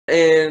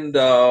and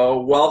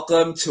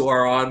welcome to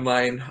our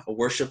online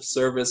worship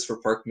service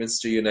for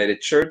Parkminster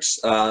United Church,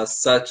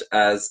 such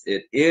as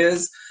it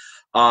is.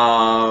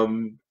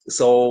 I'm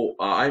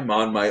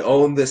on my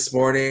own this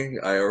morning.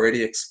 I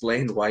already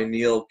explained why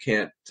Neil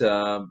can't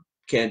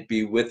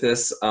be with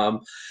us.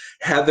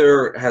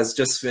 Heather has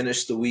just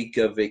finished the week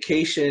of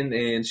vacation,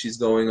 and she's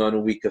going on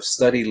a week of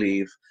study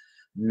leave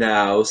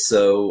now,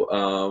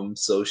 so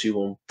she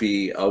won't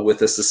be with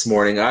us this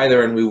morning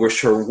either, and we wish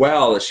her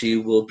well. She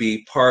will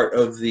be part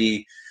of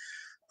the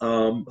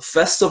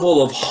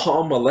Festival of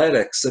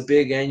Homiletics, a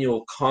big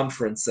annual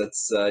conference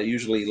that's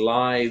usually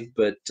live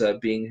but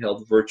being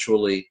held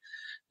virtually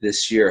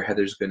this year.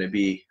 Heather's going to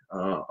be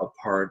a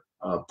part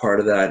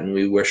of that, and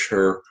we wish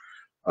her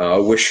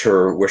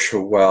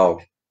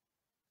well.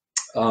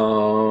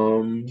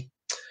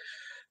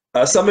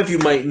 Some of you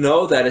might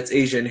know that it's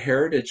Asian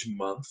Heritage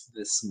Month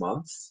this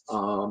month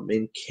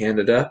in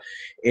Canada,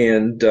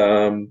 and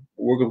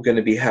we're going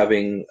to be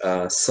having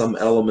some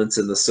elements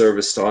in the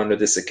service to honor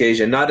this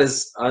occasion. Not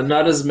as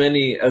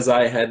many as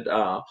I had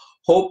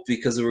hoped,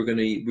 because we were going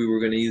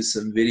to use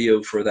some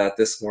video for that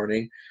this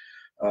morning,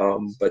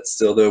 but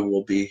still there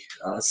will be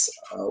a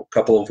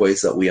couple of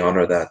ways that we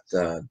honor that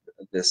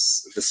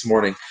this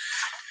morning.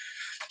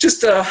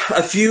 Just a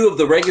few of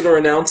the regular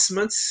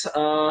announcements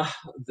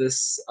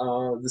this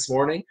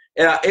morning.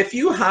 If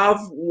you have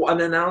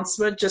an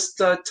announcement, just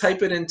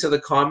type it into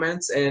the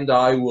comments, and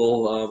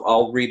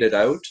I'll read it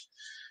out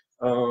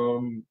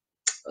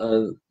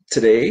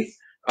today.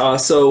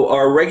 So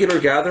our regular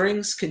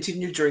gatherings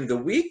continue during the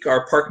week.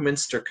 Our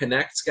Parkminster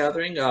Connects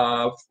gathering,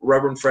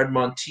 Reverend Fred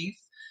Monteith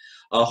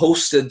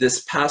hosted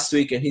this past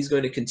week, and he's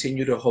going to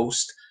continue to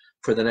host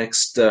for the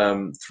next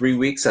 3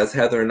 weeks as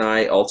Heather and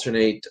I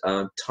alternate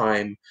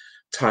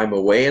time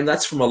away, and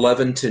that's from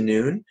 11 to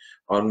noon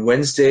on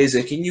Wednesdays.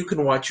 You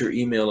can watch your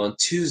email on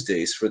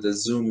Tuesdays for the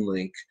Zoom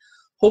link.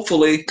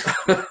 Hopefully,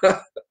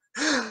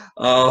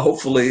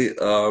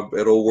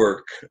 it'll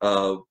work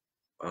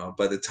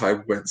by the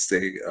time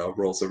Wednesday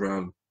rolls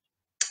around.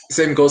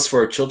 Same goes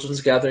for our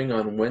children's gathering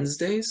on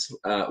Wednesdays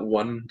at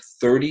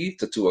 1:30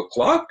 to 2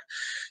 o'clock.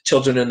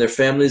 Children and their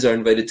families are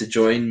invited to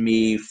join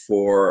me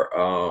for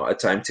a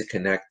time to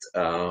connect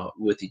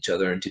with each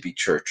other and to be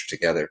church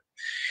together.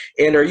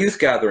 And our youth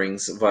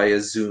gatherings via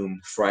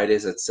Zoom,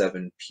 Fridays at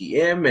 7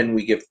 p.m. And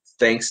we give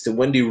thanks to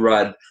Wendy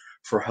Rudd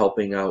for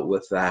helping out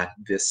with that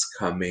this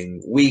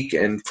coming week.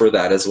 And for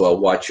that as well,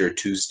 watch your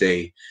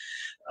Tuesday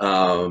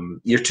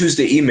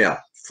email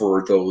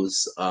for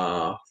those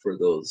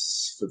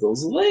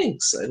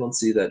links. I don't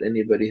see that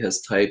anybody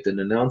has typed an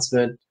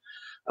announcement.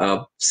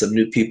 Some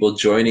new people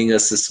joining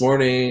us this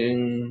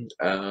morning: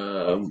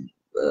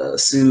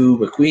 Sue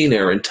McQueen,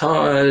 Aaron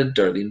Todd,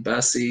 Darlene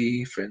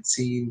Bassi,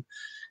 Francine.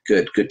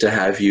 Good to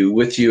have you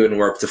with you, and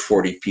we're up to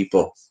 40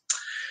 people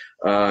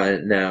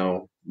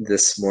now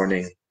this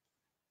morning.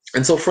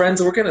 And so,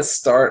 friends, we're going to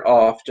start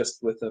off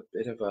just with a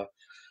bit of a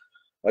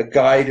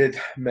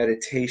guided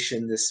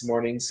meditation this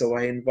morning. So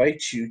I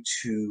invite you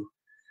to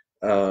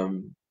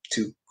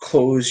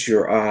close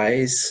your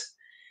eyes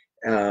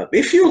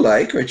if you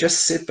like, or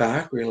just sit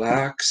back,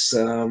 relax,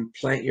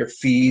 plant your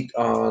feet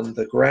on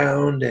the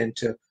ground, and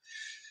to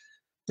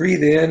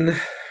breathe in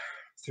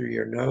through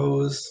your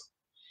nose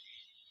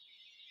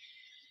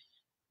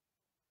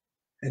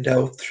and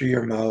out through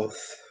your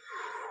mouth.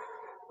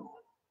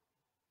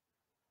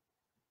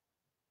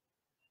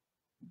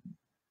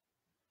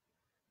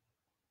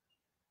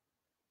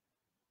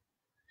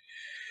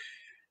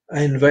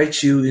 I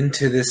invite you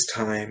into this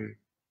time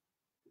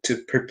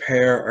to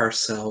prepare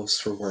ourselves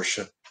for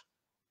worship.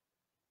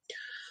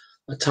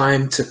 A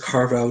time to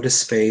carve out a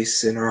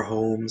space in our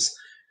homes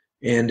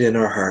and in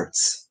our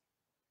hearts.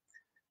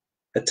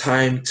 A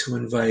time to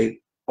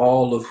invite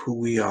all of who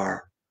we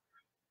are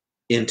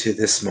into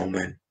this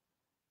moment.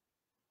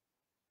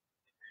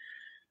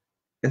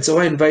 And so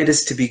I invite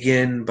us to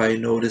begin by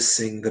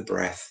noticing the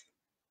breath,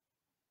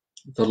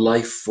 the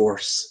life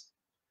force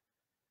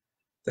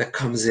that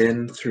comes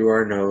in through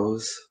our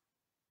nose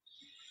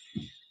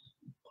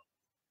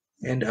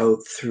and out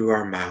through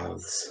our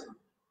mouths.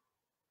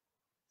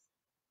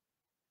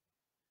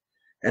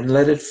 And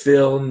let it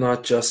fill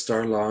not just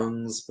our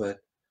lungs, but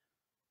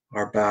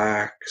our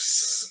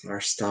backs, our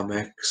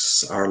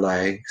stomachs, our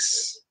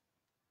legs.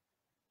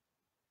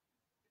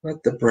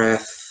 Let the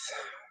breath,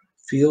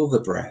 feel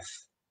the breath,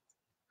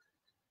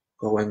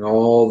 going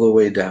all the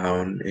way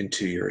down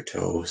into your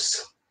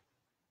toes.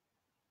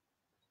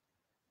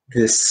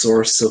 This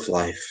source of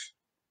life,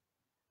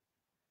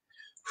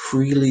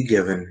 freely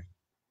given.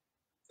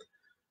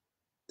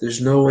 There's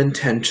no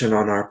intention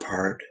on our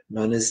part,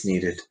 none is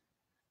needed.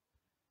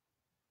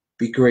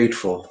 Be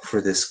grateful for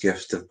this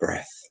gift of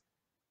breath.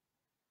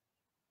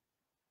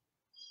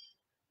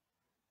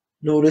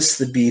 Notice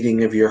the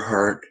beating of your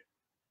heart,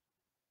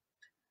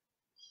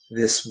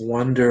 this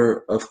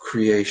wonder of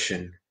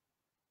creation,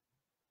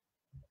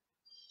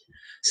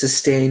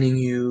 sustaining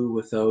you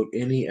without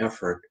any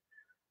effort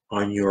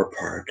on your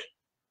part.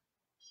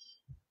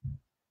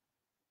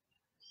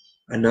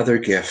 Another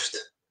gift,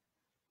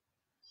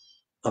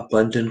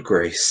 abundant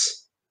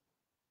grace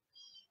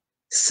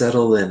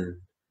settle in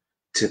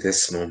to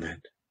this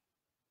moment.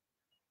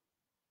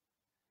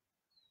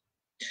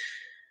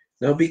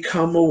 Now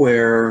become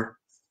aware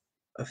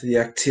of the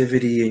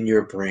activity in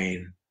your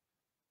brain,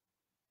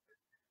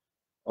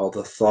 all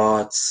the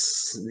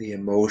thoughts, the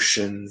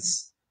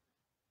emotions,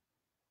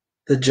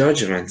 the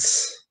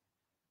judgments,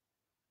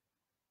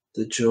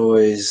 the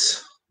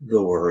joys,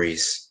 the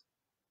worries.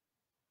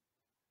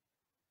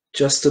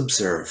 Just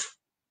observe.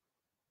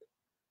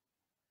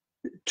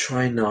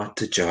 Try not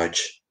to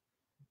judge.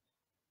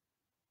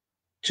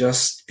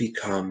 Just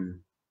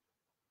become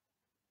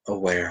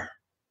aware.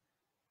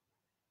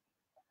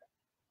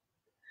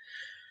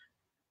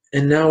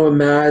 And now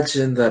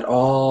imagine that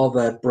all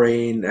that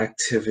brain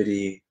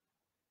activity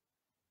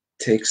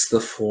takes the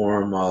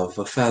form of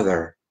a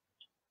feather,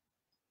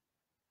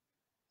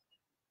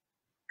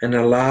 and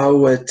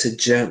allow it to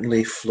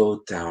gently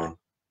float down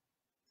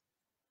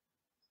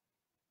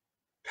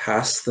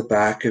past the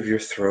back of your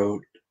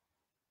throat,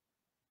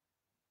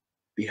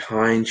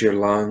 behind your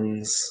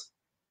lungs,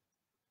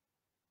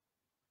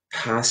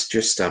 past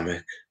your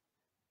stomach.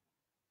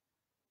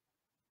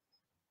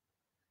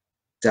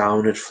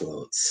 Down it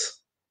floats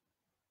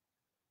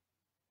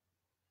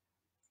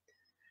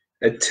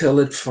until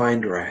it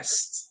finds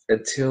rest.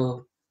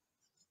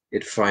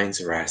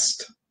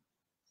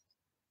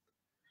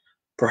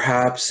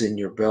 Perhaps in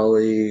your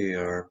belly,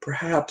 or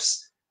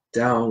perhaps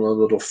down a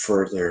little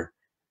further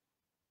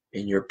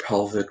in your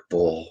pelvic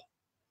bowl.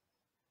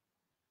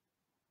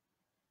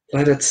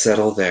 Let it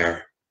settle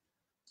there.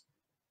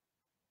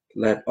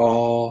 Let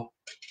all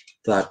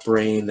that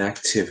brain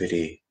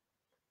activity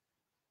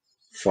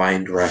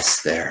find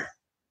rest there.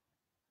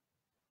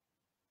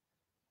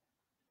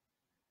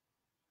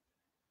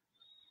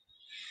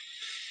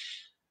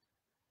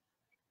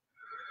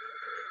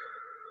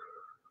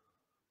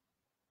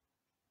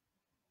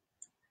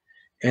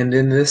 And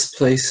in this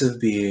place of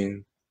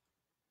being,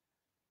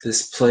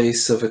 this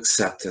place of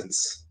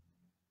acceptance,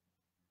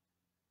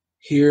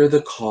 hear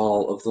the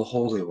call of the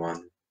Holy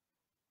One.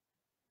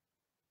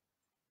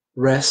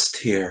 Rest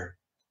here.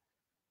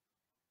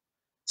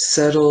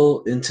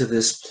 Settle into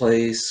this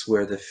place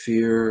where the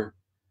fear,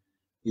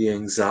 the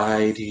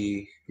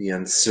anxiety, the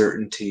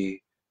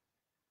uncertainty,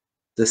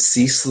 the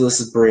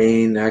ceaseless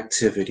brain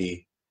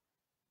activity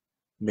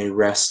may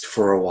rest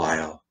for a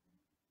while.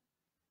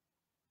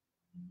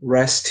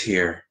 Rest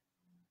here.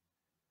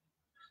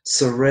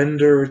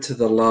 Surrender to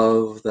the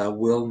love that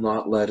will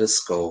not let us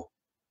go.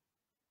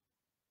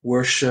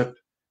 Worship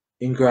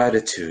in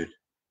gratitude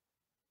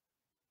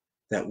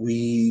that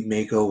we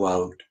may go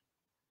out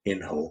in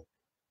hope.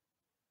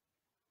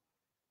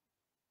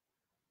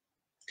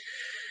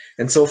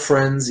 And so,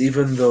 friends,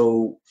 even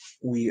though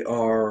we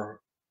are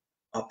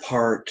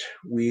apart,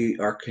 we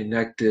are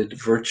connected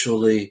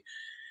virtually,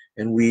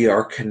 and we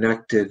are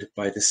connected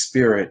by the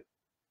Spirit.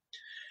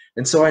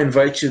 And so I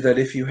invite you that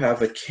if you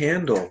have a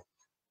candle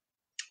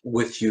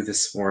with you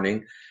this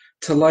morning,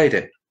 to light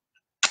it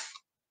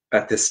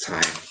at this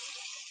time.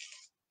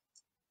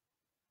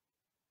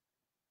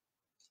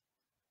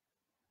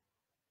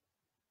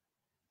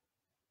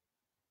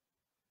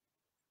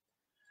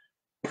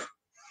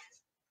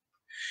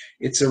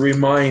 It's a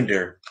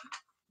reminder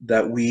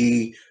that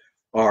we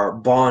are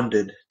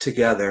bonded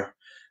together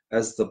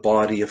as the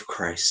body of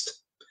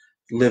Christ,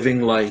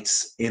 living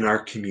lights in our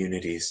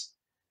communities.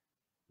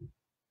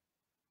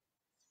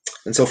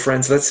 And so,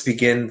 friends, let's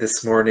begin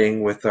this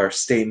morning with our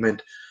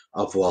statement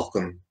of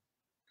welcome.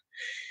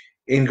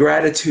 In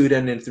gratitude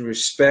and in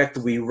respect,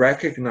 we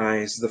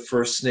recognize the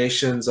First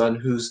Nations on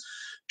whose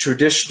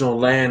traditional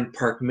land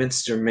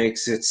Parkminster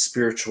makes its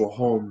spiritual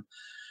home,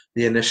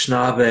 the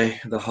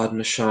Anishinaabe, the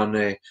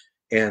Haudenosaunee,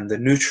 and the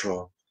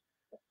Neutral.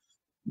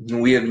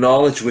 We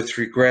acknowledge with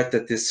regret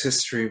that this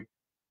history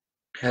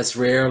has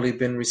rarely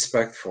been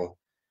respectful,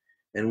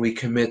 and we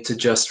commit to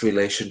just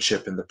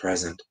relationship in the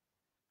present.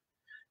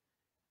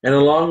 And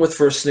along with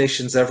First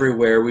Nations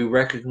everywhere, we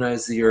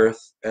recognize the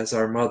earth as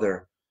our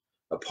mother,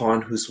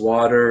 upon whose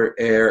water,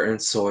 air,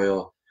 and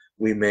soil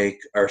we make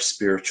our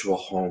spiritual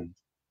home,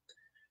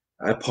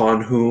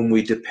 upon whom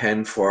we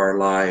depend for our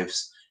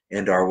lives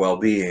and our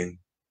well-being.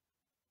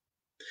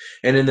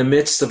 And in the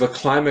midst of a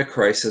climate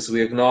crisis,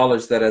 we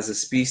acknowledge that as a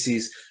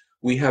species,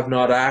 we have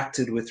not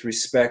acted with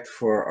respect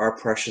for our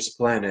precious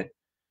planet,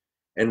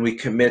 and we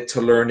commit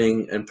to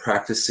learning and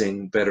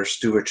practicing better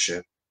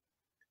stewardship.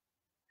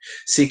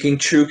 Seeking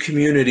true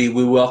community,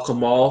 we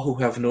welcome all who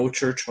have no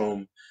church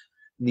home,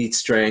 need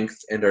strength,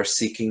 and are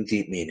seeking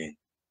deep meaning.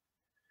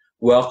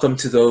 Welcome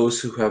to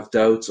those who have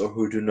doubts or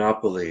who do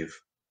not believe.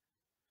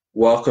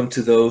 Welcome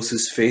to those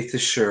whose faith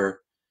is sure,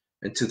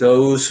 and to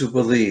those who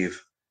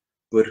believe,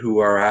 but who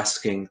are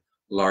asking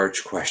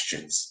large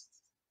questions.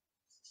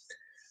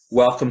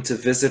 Welcome to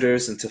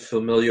visitors and to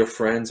familiar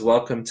friends.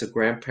 Welcome to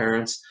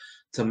grandparents,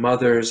 to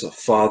mothers,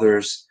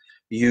 fathers,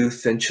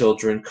 youth and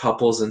children,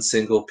 couples and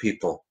single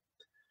people.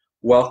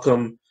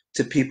 Welcome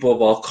to people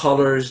of all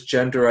colors,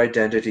 gender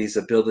identities,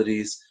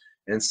 abilities,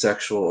 and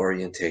sexual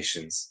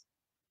orientations.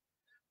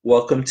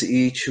 Welcome to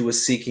each who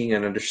is seeking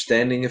an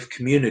understanding of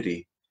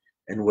community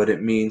and what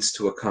it means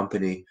to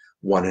accompany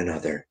one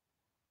another.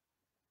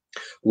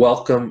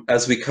 Welcome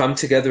as we come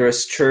together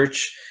as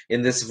church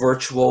in this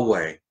virtual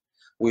way.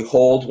 We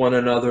hold one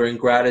another in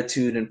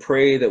gratitude and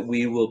pray that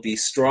we will be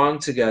strong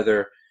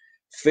together,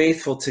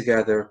 faithful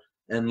together,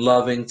 and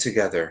loving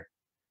together.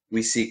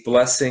 We seek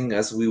blessing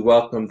as we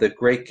welcome the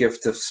great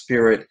gift of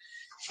Spirit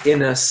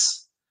in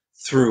us,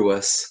 through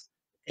us,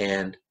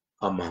 and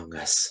among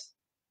us.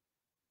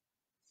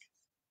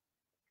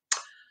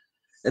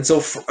 And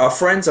so,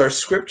 friends, our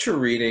scripture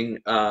reading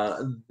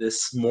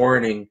this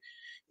morning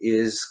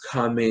is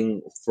coming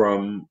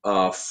from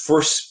 1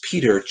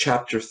 Peter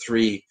chapter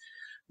 3,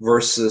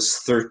 verses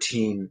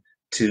 13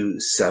 to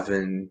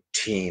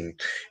 17.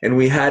 And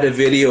we had a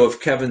video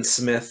of Kevin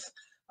Smith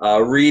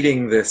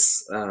reading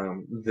this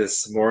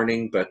this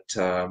morning, but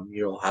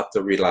you'll have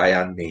to rely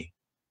on me.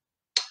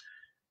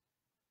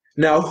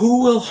 Now,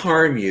 who will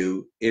harm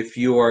you if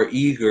you are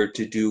eager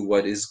to do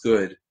what is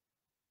good?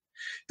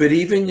 But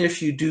even if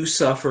you do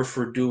suffer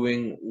for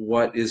doing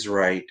what is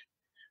right,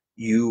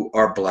 you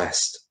are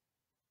blessed.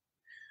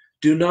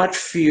 Do not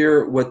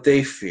fear what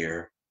they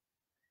fear,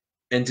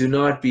 and do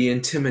not be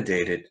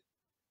intimidated.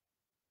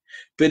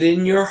 But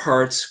in your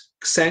hearts,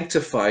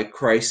 sanctify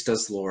Christ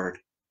as Lord.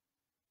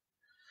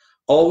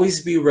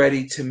 Always be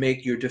ready to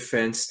make your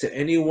defense to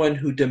anyone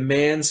who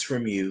demands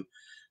from you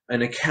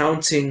an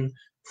accounting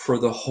for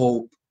the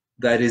hope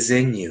that is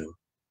in you.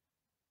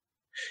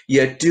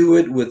 Yet do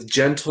it with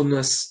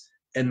gentleness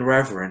and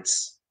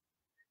reverence.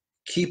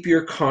 Keep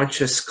your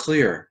conscience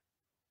clear,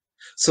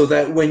 so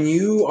that when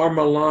you are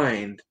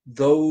maligned,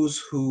 those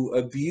who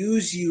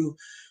abuse you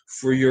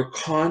for your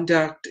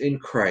conduct in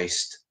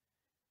Christ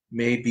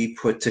may be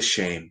put to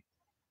shame.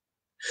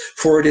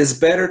 For it is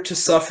better to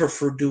suffer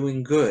for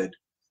doing good,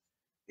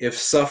 if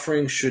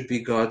suffering should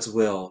be God's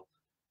will,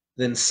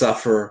 than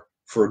suffer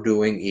for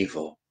doing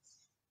evil.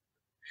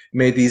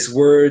 May these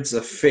words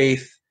of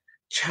faith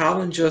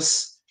challenge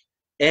us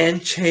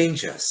and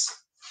change us.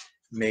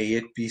 May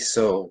it be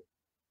so.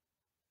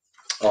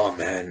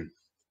 Amen.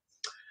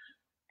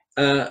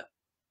 And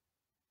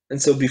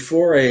so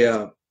before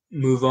I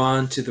move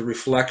on to the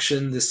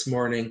reflection this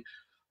morning,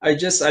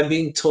 I'm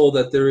being told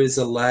that there is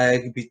a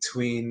lag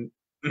between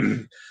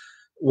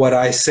what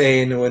I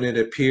say and when it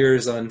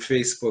appears on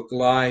Facebook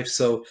Live.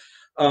 So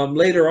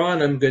later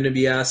on, I'm going to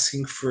be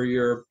asking for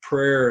your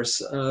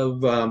prayers of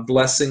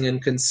blessing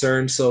and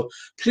concern. So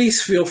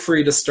please feel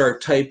free to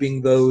start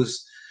typing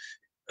those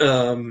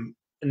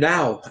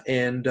now,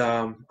 and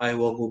I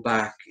will go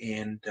back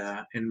and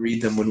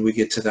read them when we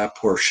get to that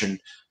portion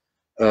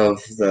of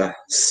the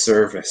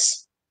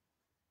service.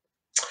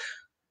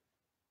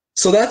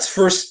 So that's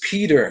First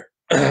Peter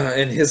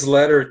in his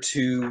letter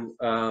to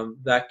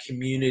that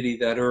community,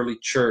 that early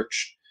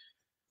church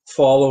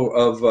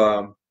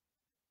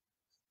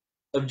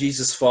of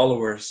Jesus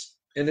followers,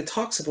 and it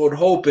talks about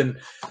hope. And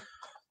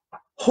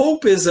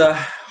hope is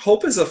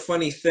a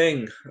funny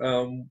thing.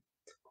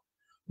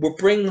 What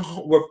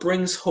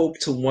brings hope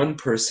to one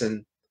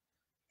person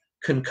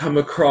can come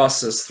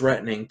across as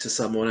threatening to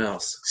someone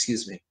else.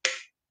 Excuse me.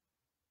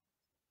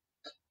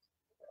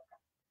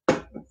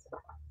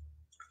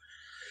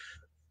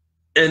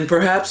 And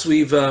perhaps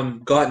we've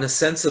gotten a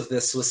sense of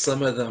this with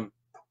some of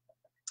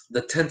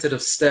the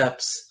tentative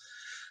steps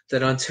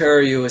that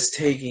Ontario is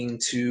taking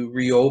to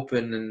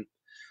reopen, and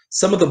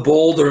some of the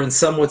bolder and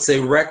some would say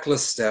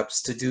reckless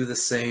steps to do the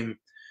same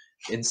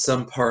in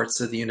some parts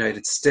of the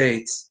United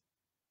States.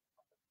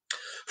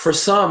 For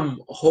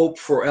some, hope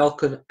for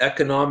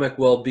economic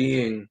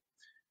well-being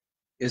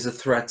is a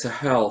threat to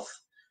health,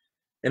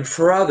 and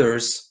for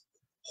others,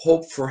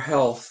 hope for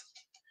health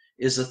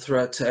is a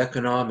threat to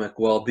economic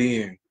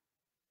well-being.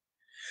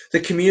 The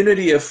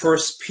community of 1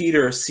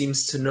 Peter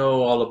seems to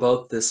know all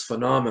about this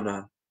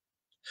phenomenon.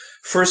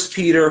 1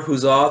 Peter,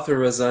 whose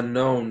author is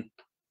unknown,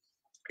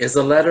 is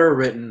a letter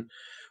written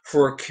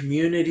for a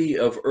community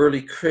of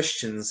early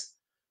Christians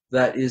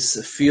that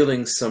is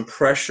feeling some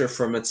pressure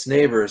from its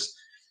neighbors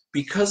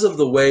because of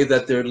the way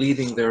that they're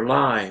leading their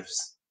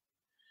lives.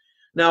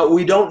 Now,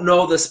 we don't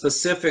know the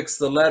specifics,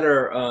 the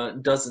letter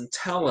doesn't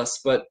tell us,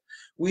 but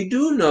we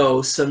do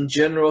know some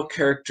general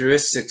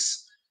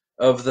characteristics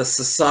of the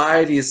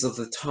societies of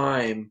the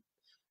time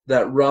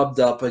that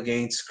rubbed up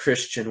against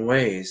Christian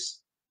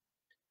ways.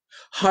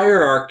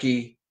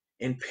 Hierarchy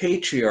and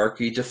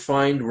patriarchy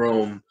defined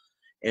Rome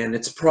and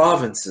its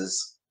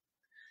provinces.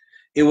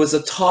 It was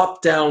a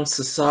top-down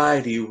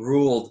society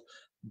ruled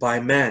by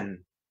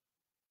men.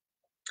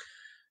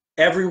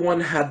 Everyone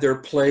had their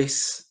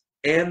place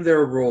and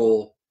their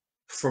role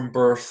from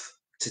birth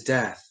to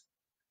death.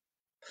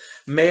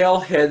 Male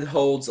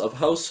heads of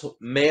household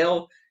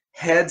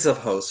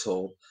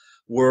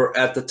were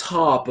at the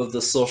top of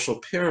the social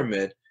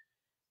pyramid,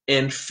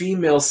 and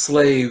female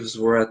slaves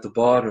were at the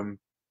bottom.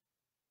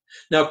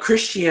 Now,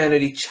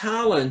 Christianity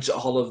challenged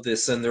all of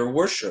this in their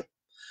worship.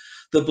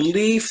 The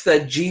belief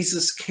that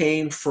Jesus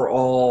came for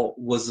all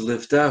was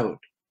lived out.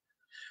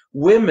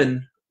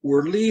 Women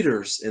were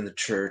leaders in the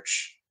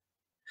church.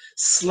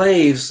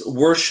 Slaves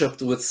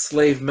worshipped with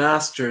slave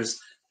masters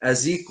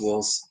as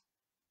equals.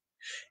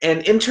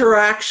 And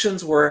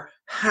interactions were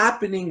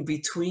happening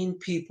between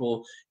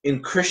people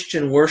in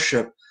Christian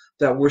worship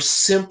that were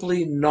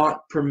simply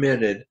not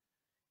permitted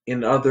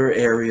in other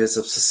areas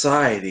of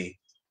society.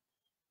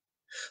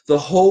 The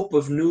hope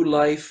of new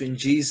life in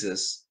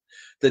Jesus,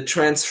 the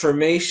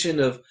transformation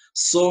of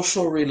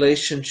social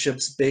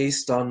relationships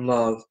based on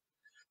love,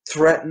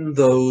 threatened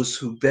those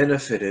who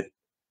benefited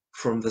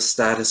from the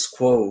status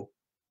quo.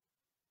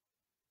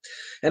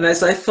 And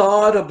as I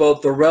thought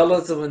about the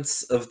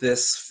relevance of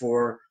this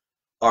for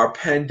our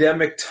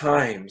pandemic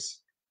times,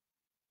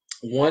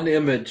 one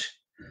image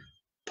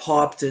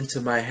popped into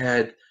my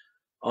head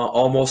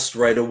almost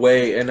right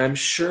away, and I'm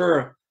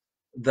sure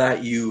that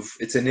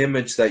it's an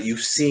image that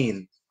you've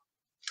seen.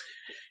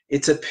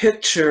 It's a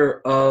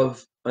picture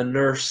of a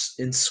nurse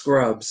in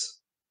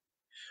scrubs.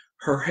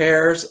 Her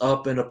hair's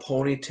up in a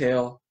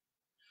ponytail.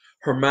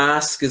 Her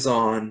mask is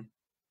on.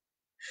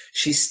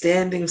 She's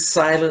standing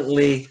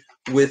silently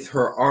with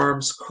her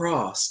arms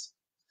crossed.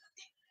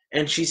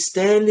 And she's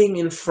standing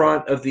in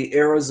front of the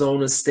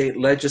Arizona State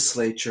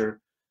Legislature,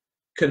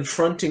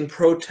 confronting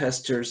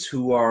protesters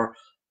who are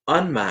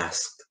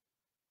unmasked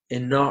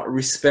and not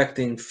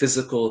respecting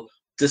physical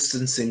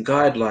distancing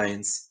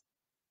guidelines.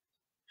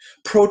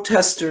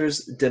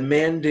 Protesters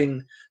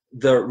demanding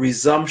the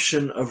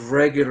resumption of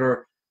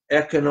regular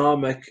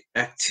economic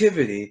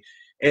activity,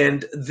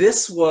 and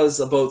this was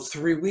about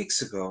 3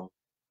 weeks ago.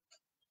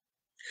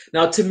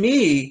 Now, to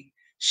me,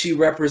 she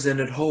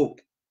represented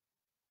hope,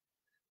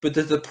 but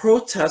to the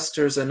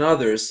protesters and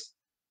others,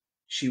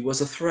 she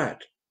was a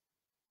threat.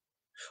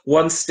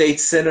 One state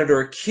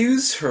senator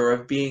accused her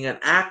of being an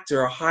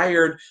actor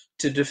hired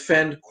to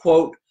defend,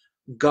 quote,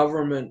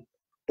 government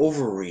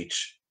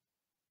overreach.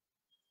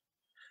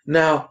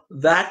 Now,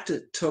 that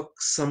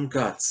took some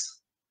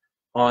guts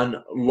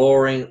on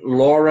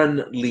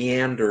Lauren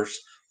Leander's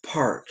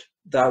part.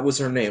 That was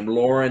her name,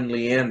 Lauren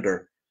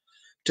Leander,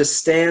 to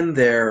stand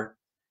there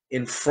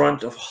in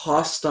front of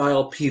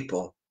hostile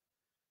people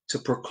to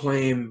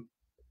proclaim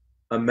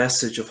a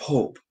message of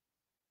hope.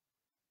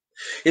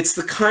 It's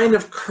the kind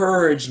of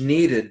courage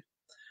needed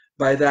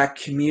by that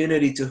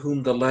community to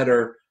whom the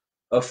letter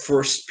of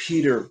 1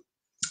 Peter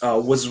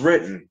was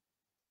written.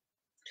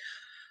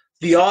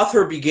 The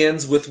author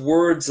begins with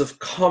words of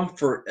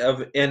comfort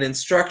and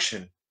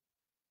instruction.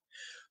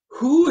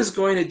 Who is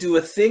going to do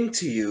a thing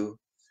to you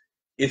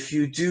if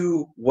you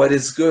do what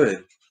is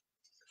good?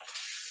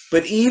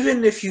 But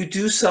even if you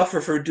do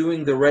suffer for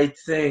doing the right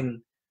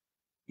thing,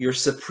 you're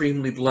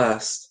supremely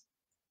blessed.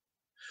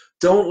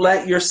 Don't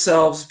let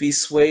yourselves be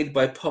swayed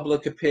by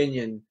public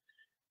opinion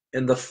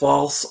and the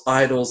false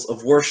idols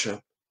of worship.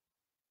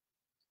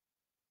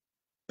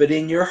 But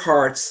in your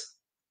hearts,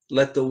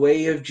 let the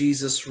way of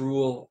Jesus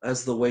rule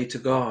as the way to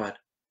God.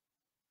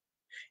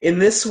 In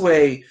this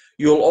way,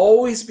 you'll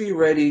always be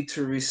ready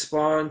to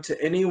respond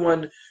to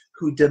anyone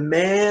who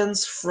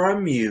demands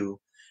from you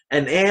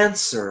an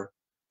answer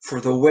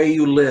for the way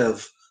you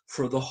live,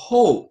 for the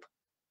hope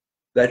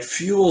that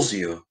fuels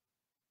you.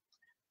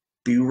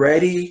 Be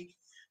ready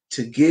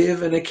to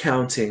give an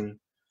accounting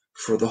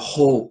for the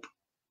hope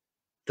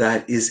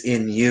that is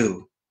in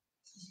you.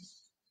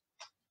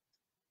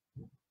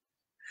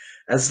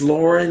 As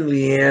Lauren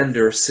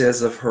Leander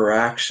says of her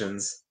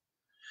actions,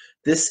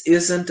 this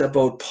isn't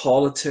about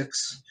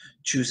politics,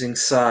 choosing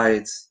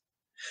sides.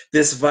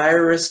 This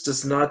virus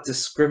does not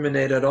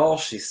discriminate at all,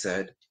 she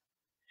said.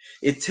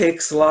 It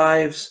takes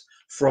lives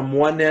from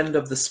one end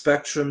of the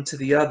spectrum to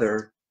the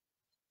other.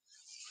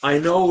 I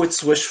know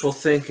it's wishful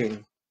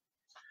thinking,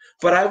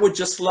 but I would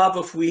just love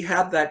if we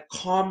had that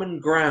common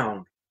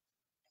ground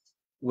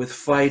with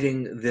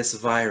fighting this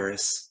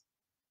virus.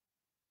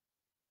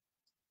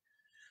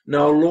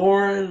 Now,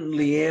 Lauren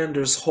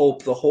Leander's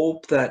hope, the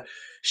hope that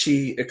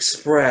she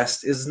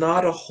expressed, is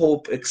not a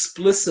hope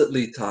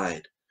explicitly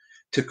tied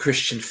to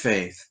Christian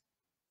faith,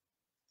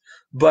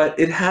 but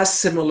it has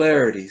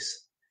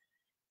similarities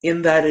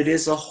in that it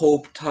is a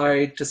hope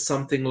tied to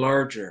something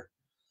larger,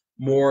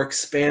 more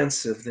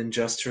expansive than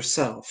just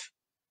herself,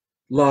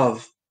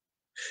 love,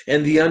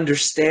 and the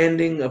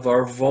understanding of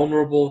our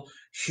vulnerable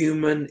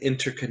human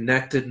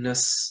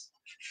interconnectedness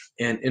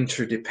and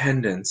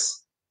interdependence.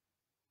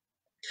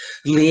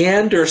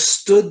 Leander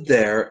stood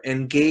there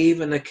and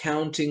gave an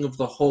accounting of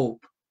the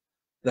hope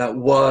that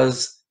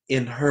was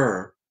in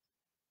her,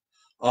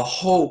 a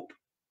hope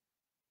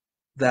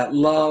that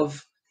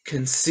love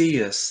can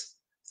see us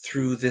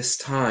through this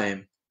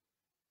time.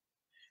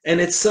 And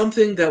it's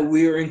something that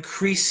we're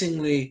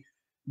increasingly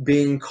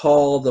being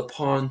called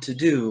upon to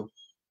do.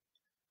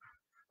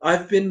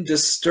 I've been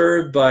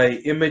disturbed by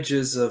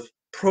images of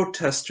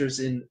protesters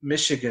in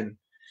Michigan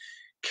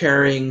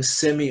carrying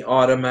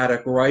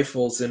semi-automatic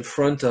rifles in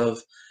front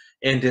of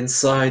and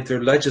inside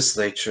their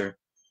legislature,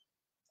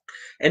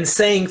 and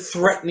saying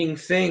threatening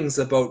things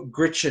about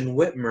Gretchen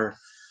Whitmer,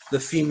 the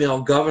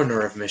female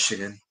governor of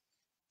Michigan.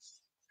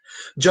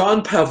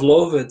 John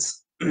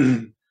Pavlovitz,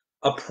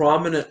 a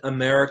prominent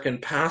American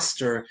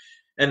pastor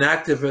an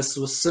activist,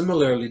 was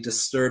similarly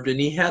disturbed, and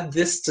he had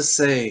this to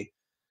say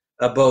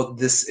about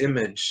this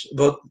image,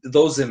 about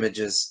those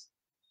images.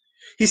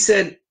 He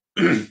said,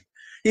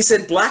 he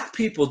said, black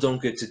people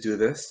don't get to do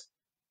this.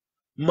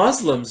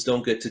 Muslims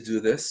don't get to do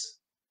this.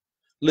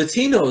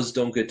 Latinos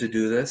don't get to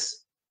do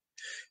this.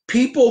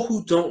 People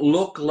who don't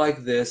look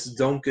like this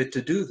don't get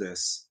to do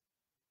this.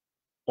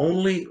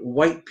 Only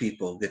white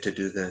people get to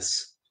do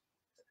this.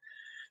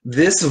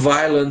 This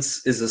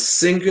violence is a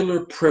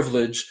singular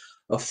privilege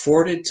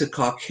afforded to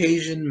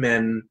Caucasian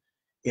men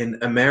in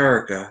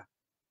America.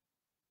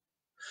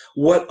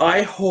 What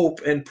I hope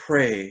and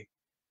pray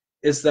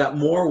is that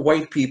more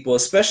white people,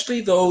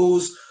 especially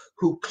those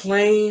who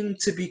claim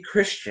to be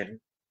Christian,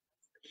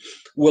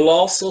 will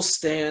also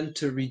stand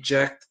to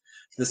reject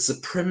the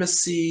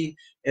supremacy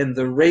and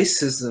the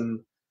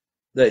racism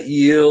that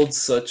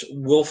yields such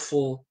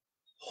willful,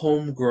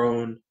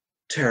 homegrown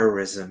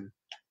terrorism.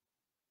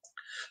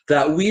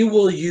 That we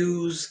will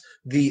use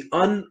the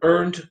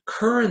unearned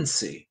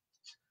currency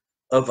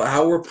of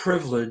our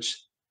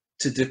privilege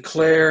to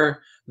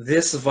declare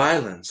this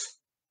violence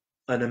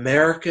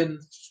un-American,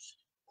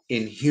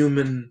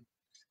 inhuman,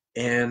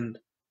 and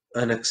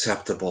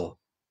unacceptable.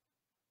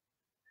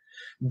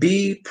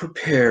 Be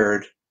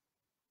prepared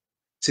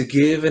to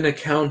give an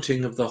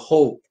accounting of the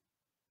hope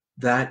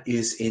that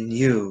is in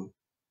you,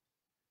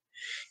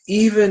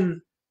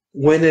 even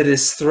when it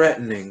is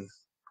threatening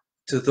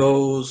to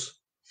those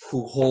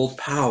who hold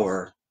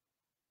power.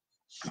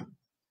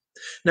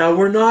 Now,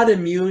 we're not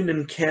immune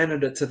in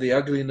Canada to the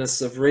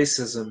ugliness of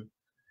racism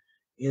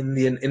in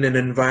an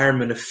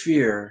environment of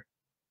fear.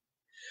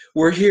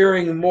 We're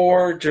hearing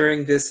more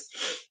during this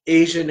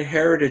Asian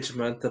Heritage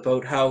Month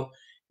about how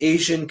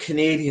Asian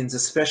Canadians,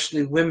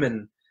 especially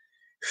women,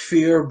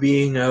 fear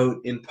being out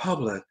in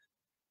public.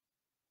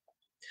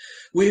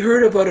 We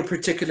heard about a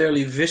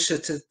particularly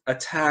vicious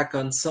attack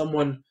on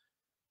someone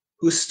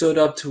who stood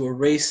up to a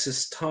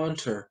racist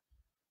taunter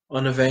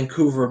on a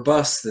Vancouver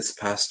bus this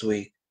past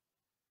week.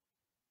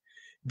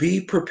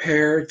 Be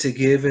prepared to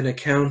give an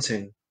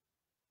accounting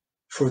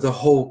for the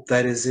hope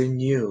that is in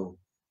you.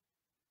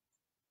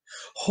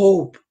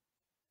 Hope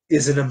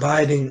is an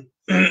abiding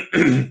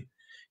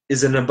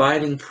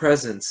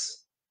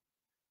presence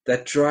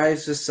that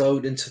drives us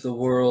out into the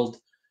world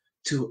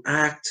to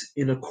act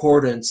in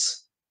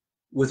accordance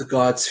with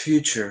God's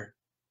future,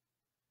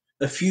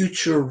 a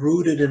future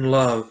rooted in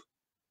love,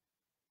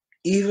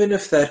 even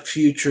if that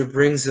future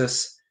brings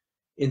us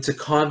into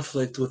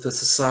conflict with the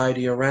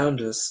society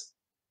around us.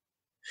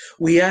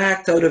 We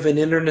act out of an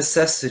inner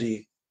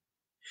necessity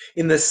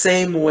in the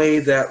same way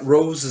that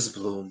roses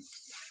bloom.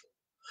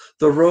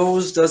 The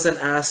rose doesn't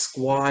ask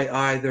why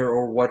either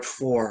or what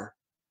for.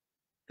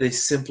 They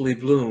simply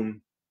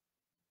bloom.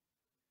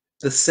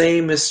 The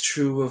same is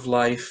true of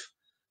life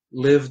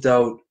lived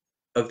out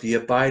of the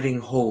abiding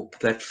hope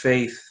that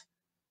faith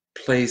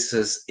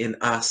places in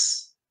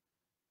us.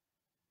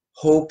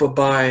 Hope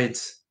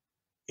abides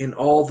in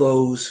all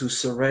those who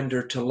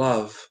surrender to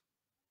love.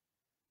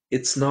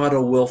 It's not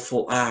a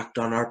willful act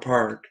on our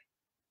part.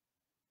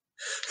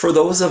 For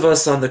those of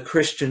us on the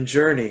Christian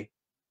journey,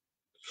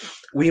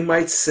 we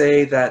might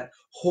say that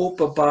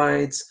hope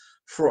abides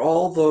for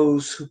all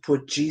those who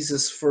put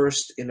Jesus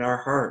first in our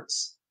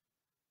hearts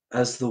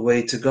as the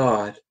way to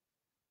God,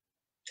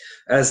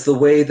 as the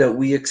way that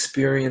we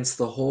experience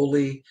the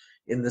holy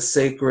in the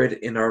sacred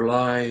in our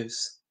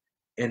lives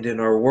and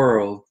in our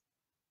world.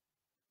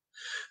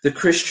 The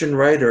Christian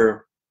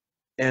writer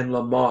Anne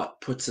Lamott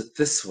puts it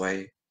this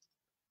way: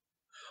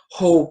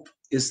 hope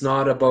is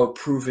not about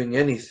proving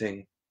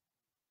anything.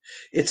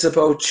 It's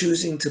about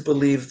choosing to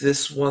believe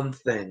this one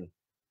thing,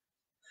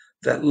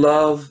 that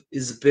love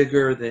is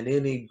bigger than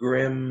any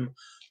grim,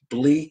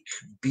 bleak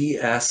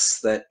BS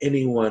that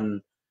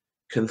anyone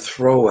can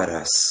throw at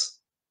us.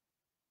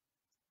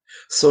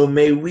 So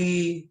may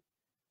we,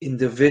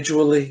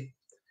 individually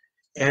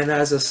and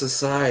as a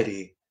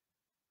society,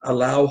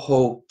 allow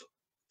hope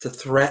to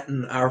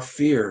threaten our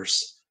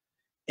fears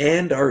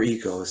and our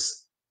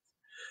egos,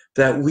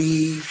 that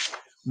we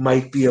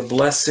might be a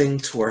blessing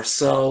to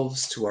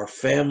ourselves, to our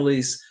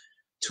families,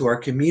 to our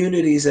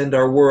communities and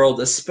our world,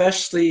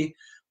 especially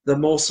the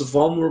most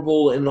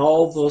vulnerable in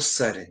all those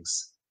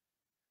settings,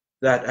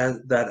 that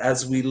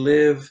as we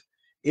live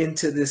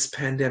into this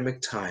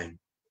pandemic time,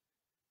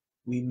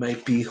 we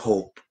might be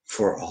hope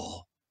for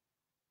all.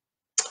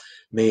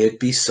 May it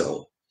be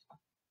so.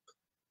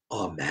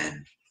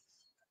 Amen.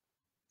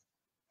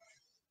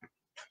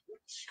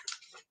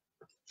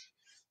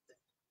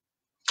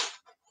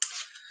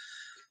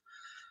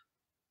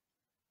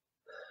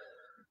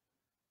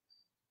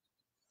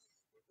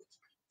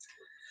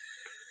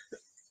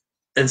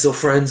 And so,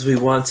 friends, we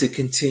want to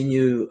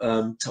continue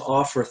to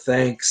offer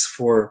thanks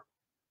for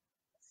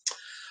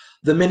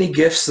the many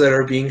gifts that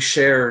are being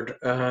shared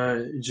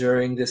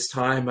during this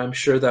time. I'm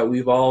sure that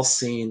we've all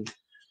seen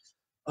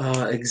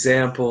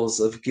examples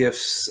of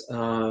gifts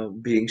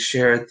being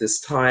shared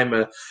this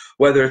time,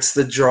 whether it's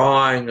the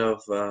drawing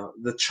of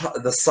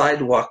the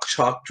sidewalk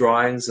chalk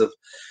drawings of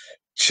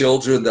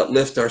children that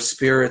lift our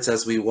spirits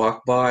as we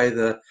walk by,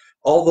 the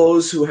all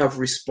those who have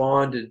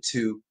responded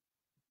to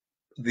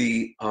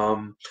the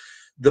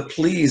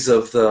pleas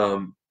of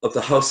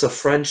the House of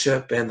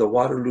Friendship and the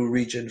Waterloo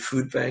Region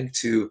Food Bank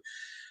to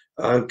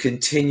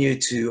continue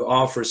to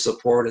offer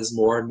support as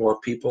more and more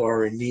people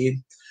are in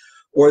need,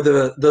 or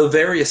the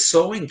various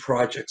sewing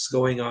projects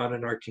going on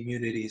in our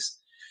communities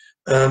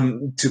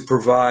to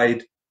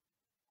provide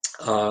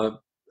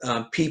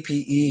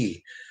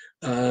PPE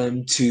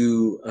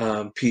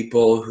to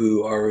people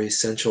who are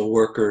essential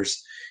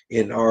workers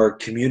in our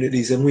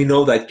communities. And we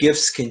know that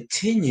gifts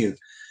continue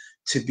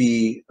to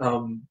be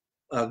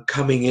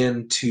coming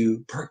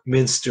into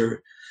Parkminster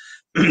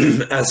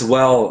as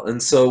well.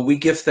 And so we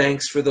give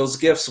thanks for those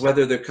gifts,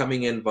 whether they're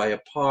coming in via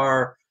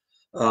PAR,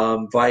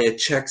 via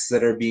checks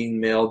that are being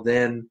mailed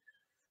in,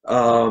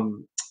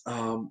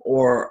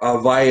 or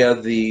via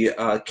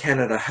the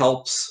Canada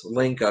Helps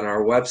link on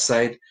our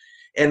website.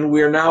 And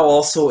we're now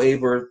also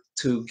able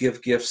to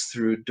give gifts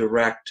through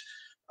direct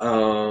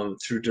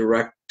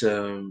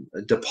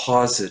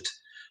deposit.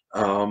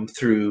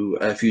 Through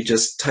if you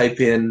just type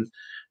in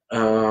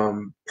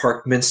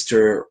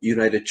Parkminster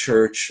United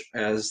Church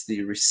as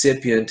the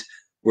recipient,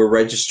 we're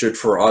registered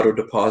for auto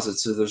deposit,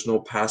 so there's no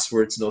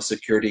passwords, no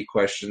security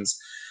questions.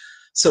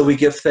 So we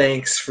give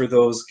thanks for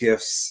those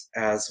gifts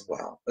as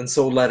well. And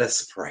so let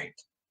us pray.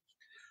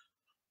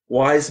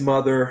 Wise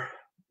Mother,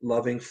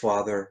 loving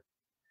Father,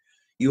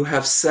 you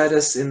have set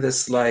us in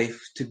this life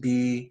to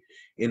be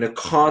in a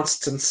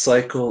constant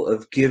cycle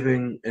of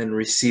giving and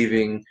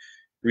receiving,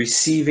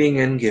 receiving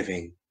and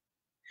giving,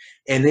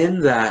 and in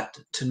that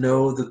to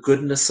know the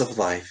goodness of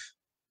life.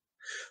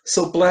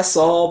 So bless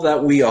all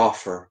that we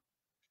offer,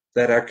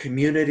 that our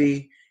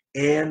community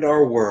and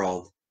our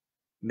world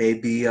may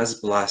be as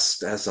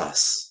blessed as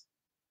us.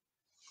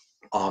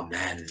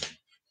 Amen.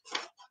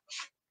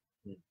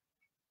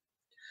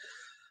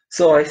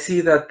 So I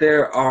see that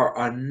there are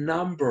a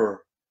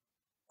number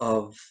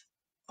of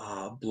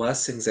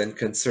blessings and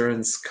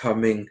concerns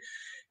coming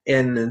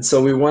in, and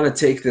so we want to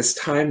take this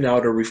time now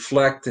to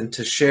reflect and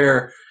to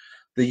share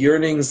the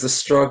yearnings, the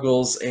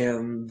struggles,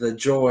 and the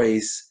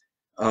joys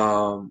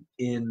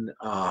in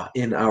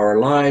our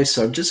lives.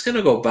 So I'm just going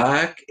to go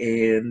back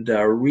and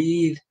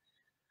read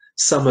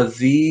some of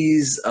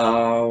these.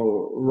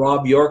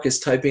 Rob York is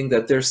typing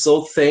that they're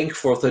so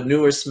thankful for the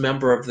newest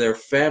member of their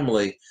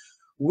family,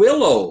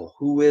 Willow,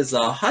 who is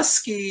a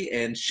Husky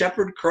and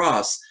Shepherd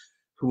Cross,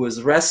 who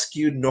was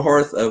rescued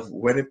north of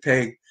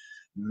Winnipeg,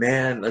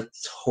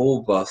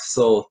 Manitoba.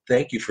 So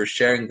thank you for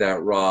sharing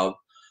that, Rob.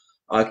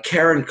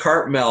 Karen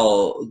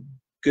Cartmel,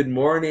 good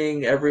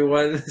morning,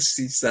 everyone.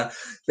 She's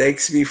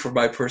thanks me for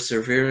my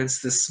perseverance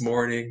this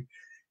morning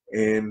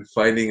and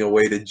finding a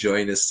way to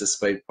join us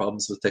despite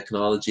problems with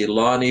technology.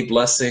 Lonnie,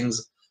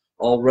 blessings,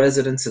 all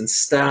residents and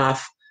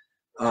staff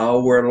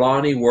where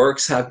Lonnie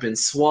works have been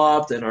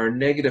swabbed and are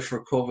negative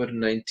for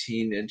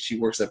COVID-19, and she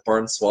works at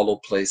Barn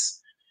Swallow Place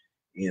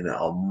in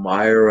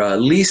Elmira.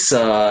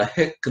 Lisa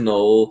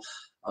Hicknell,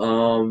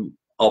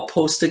 I'll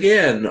post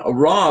again.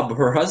 Rob,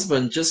 her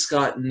husband, just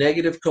got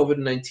negative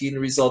COVID-19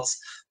 results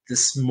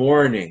this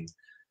morning.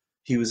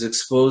 He was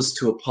exposed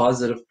to a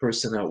positive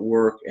person at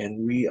work,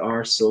 and we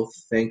are so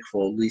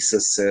thankful. Lisa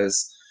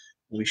says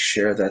we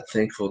share that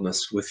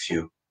thankfulness with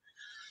you.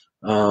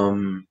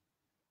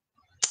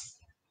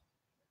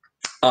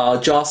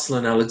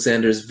 Jocelyn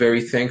Alexander is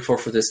very thankful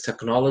for this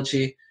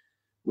technology,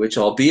 which,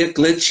 albeit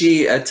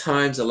glitchy at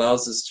times,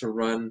 allows us to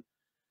run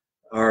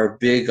our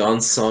big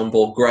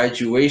ensemble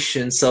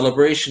graduation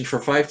celebration for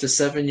 5 to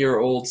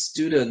 7-year-old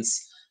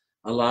students,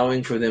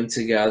 allowing for them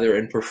to gather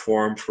and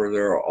perform for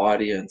their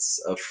audience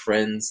of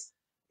friends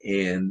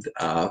and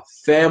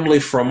family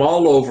from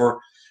all over.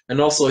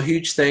 And also a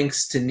huge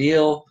thanks to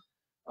Neil,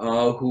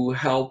 who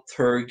helped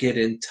her get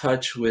in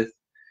touch with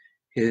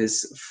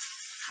his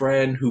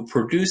friend who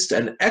produced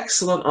an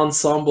excellent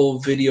ensemble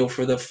video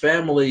for the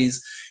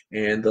families,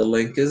 and the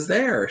link is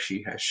there.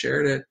 She has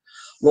shared it.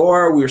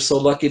 Laura, we're so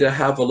lucky to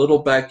have a little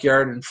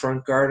backyard and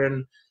front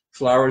garden.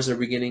 Flowers are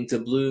beginning to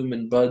bloom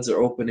and buds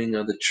are opening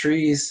on the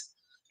trees.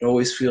 I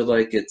always feel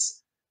like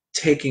it's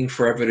taking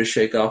forever to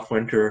shake off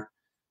winter,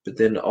 but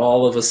then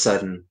all of a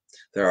sudden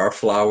there are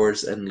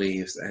flowers and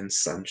leaves and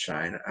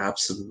sunshine.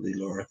 Absolutely,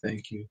 Laura,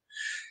 thank you.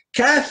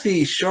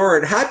 Kathy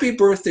Short, happy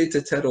birthday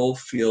to Ted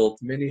Oldfield.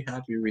 Many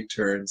happy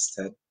returns,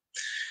 Ted.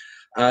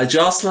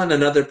 Jocelyn,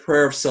 another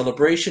prayer of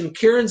celebration.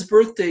 Kieran's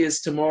birthday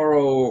is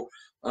tomorrow.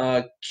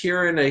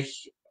 Kieran,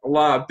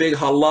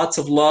 lots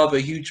of love, a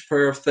huge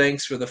prayer of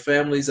thanks for the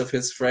families of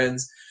his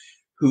friends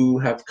who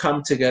have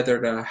come together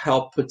to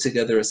help put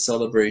together a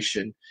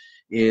celebration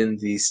in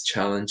these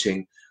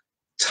challenging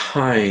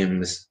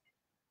times.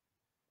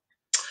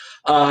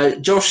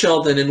 Joe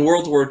Sheldon, in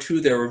World War II,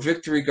 there were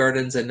victory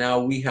gardens, and now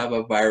we have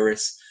a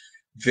virus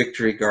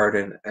victory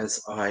garden,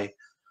 as I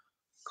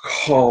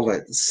call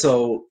it.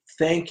 So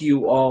thank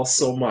you all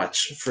so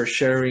much for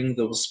sharing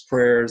those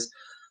prayers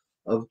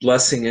of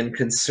blessing and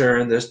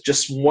concern. There's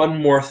just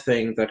one more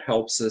thing that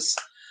helps us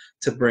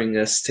to bring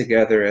us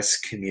together as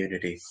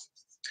community.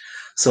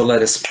 So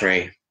let us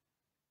pray.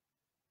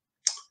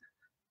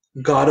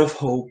 God of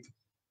hope,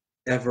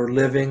 ever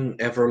living,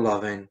 ever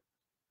loving.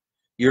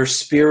 Your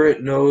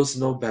spirit knows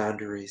no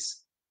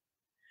boundaries.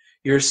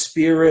 Your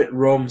spirit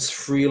roams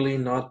freely,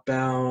 not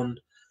bound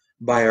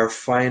by our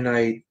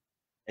finite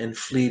and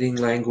fleeting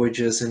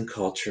languages and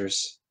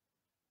cultures.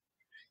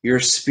 Your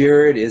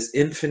spirit is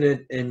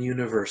infinite and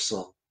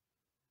universal,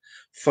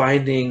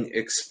 finding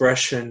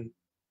expression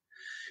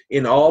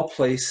in all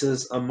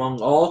places, among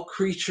all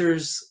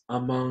creatures,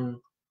 among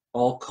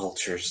all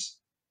cultures.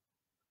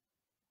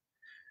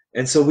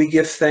 And so we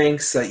give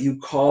thanks that you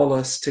call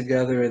us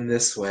together in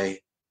this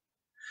way,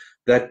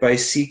 that by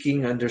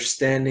seeking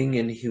understanding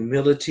and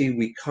humility,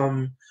 we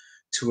come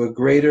to a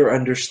greater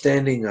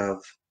understanding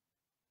of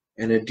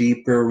and a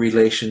deeper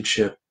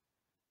relationship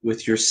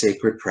with your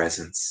sacred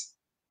presence.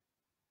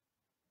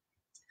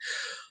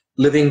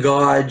 Living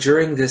God,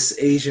 during this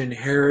Asian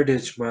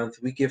Heritage Month,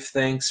 we give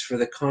thanks for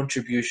the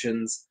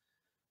contributions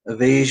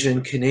of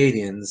Asian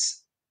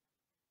Canadians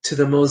to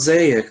the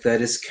mosaic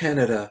that is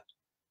Canada,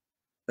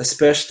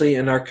 especially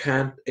in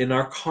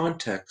our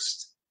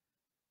context,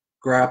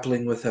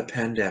 grappling with a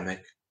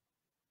pandemic.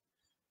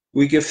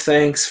 We give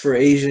thanks for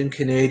Asian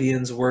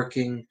Canadians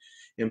working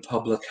in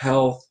public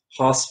health,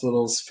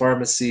 hospitals,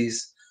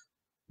 pharmacies,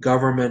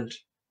 government,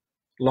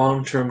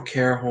 long-term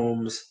care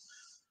homes,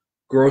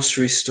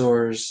 grocery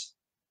stores,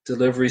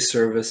 delivery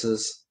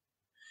services,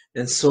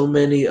 and so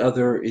many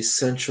other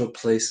essential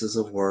places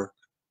of work.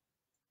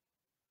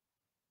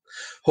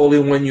 Holy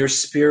One, your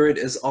spirit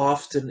is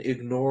often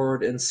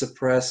ignored and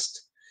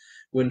suppressed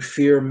when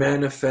fear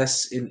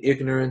manifests in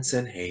ignorance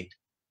and hate.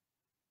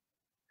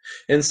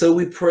 And so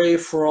we pray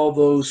for all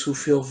those who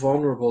feel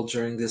vulnerable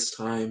during this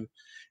time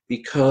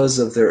because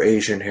of their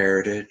Asian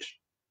heritage.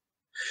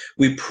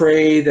 We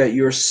pray that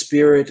your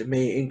spirit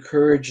may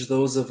encourage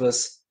those of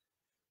us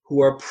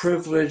who are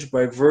privileged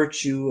by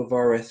virtue of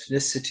our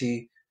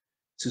ethnicity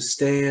to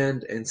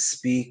stand and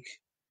speak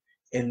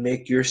and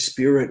make your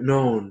spirit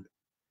known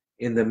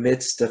in the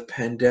midst of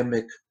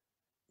pandemic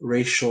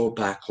racial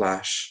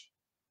backlash.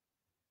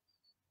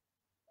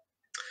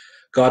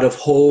 God of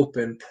hope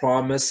and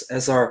promise,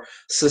 as our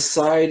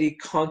society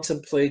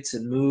contemplates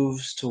and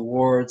moves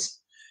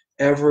towards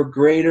ever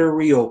greater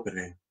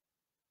reopening,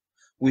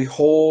 we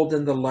hold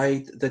in the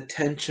light the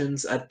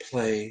tensions at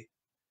play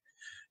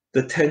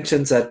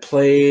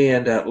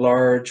and at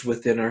large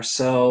within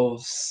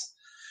ourselves,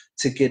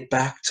 to get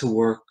back to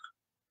work,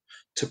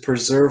 to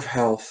preserve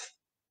health,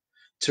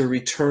 to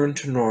return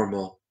to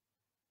normal,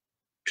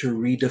 to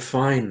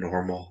redefine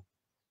normal.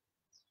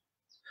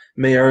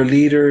 May our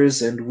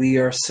leaders and we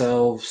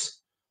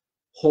ourselves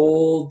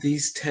hold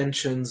these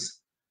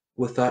tensions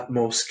with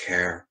utmost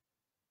care,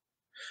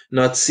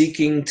 not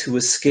seeking to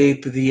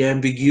escape the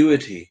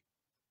ambiguity,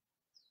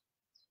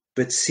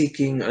 but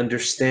seeking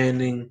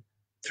understanding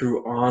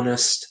through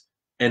honest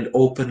and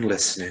open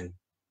listening.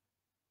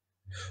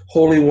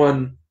 Holy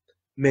One,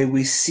 may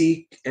we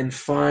seek and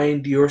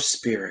find your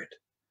spirit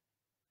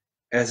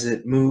as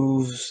it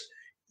moves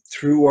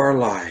through our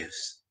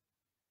lives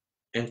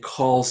and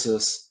calls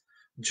us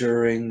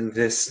during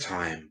this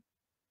time.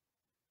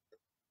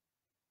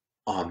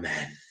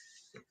 Amen.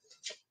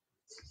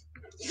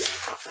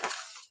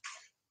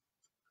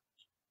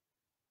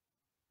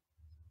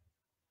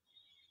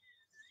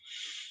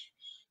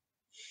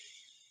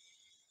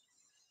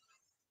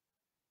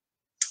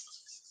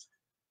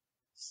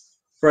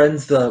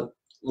 Friends, the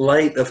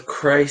light of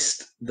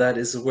Christ that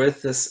is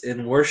with us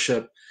in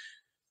worship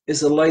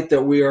is a light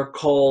that we are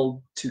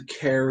called to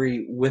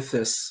carry with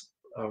us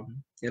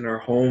in our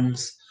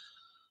homes,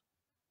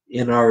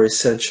 in our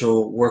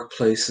essential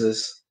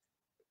workplaces,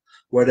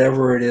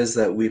 whatever it is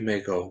that we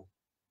may go.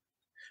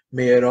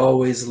 May it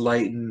always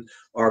lighten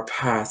our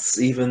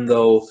paths, even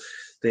though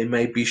they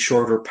might be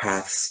shorter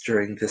paths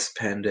during this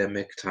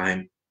pandemic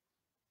time.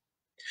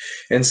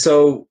 And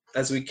so,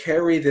 as we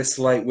carry this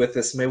light with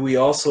us, may we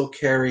also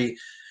carry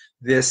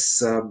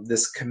this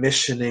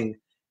commissioning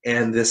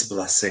and this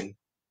blessing.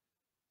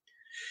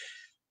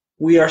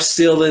 We are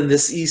still in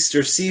this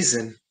Easter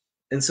season,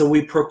 and so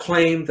we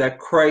proclaim that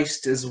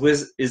Christ is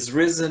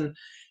risen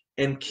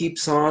and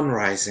keeps on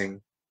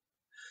rising.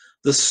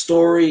 The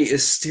story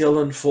is still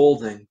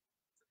unfolding.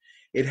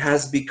 It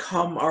has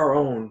become our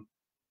own.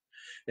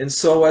 And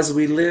so as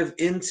we live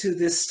into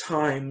this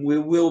time, we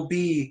will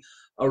be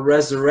a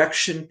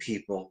resurrection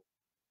people.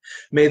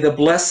 May the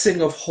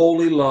blessing of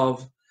holy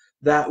love,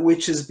 that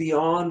which is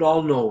beyond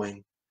all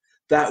knowing,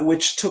 that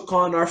which took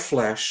on our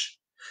flesh,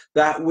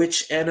 that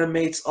which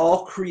animates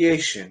all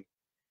creation,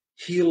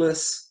 heal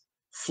us,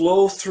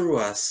 flow through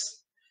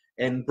us,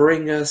 and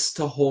bring us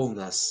to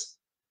wholeness.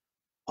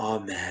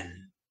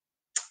 Amen.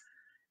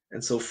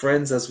 And so,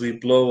 friends, as we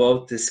blow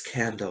out this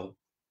candle,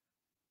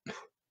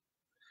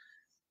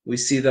 we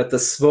see that the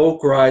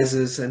smoke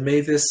rises, and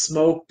may this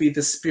smoke be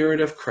the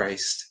Spirit of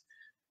Christ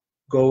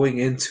going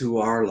into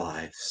our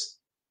lives.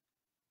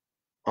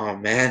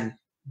 Amen.